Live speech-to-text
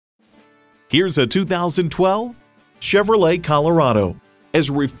Here's a 2012 Chevrolet Colorado. As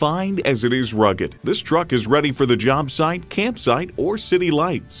refined as it is rugged, this truck is ready for the job site, campsite, or city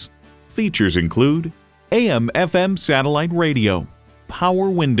lights. Features include AM/FM satellite radio, power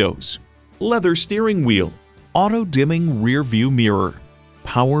windows, leather steering wheel, auto-dimming rear-view mirror,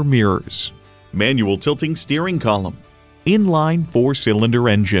 power mirrors, manual tilting steering column, inline 4-cylinder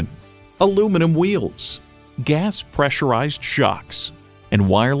engine, aluminum wheels, gas pressurized shocks, and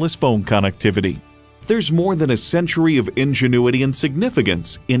wireless phone connectivity. There's more than a century of ingenuity and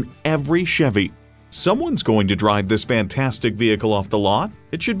significance in every Chevy. Someone's going to drive this fantastic vehicle off the lot.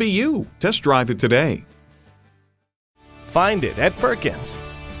 It should be you. Test drive it today. Find it at Firkins.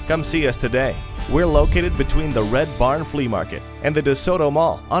 Come see us today. We're located between the Red Barn Flea Market and the DeSoto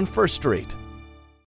Mall on 1st Street.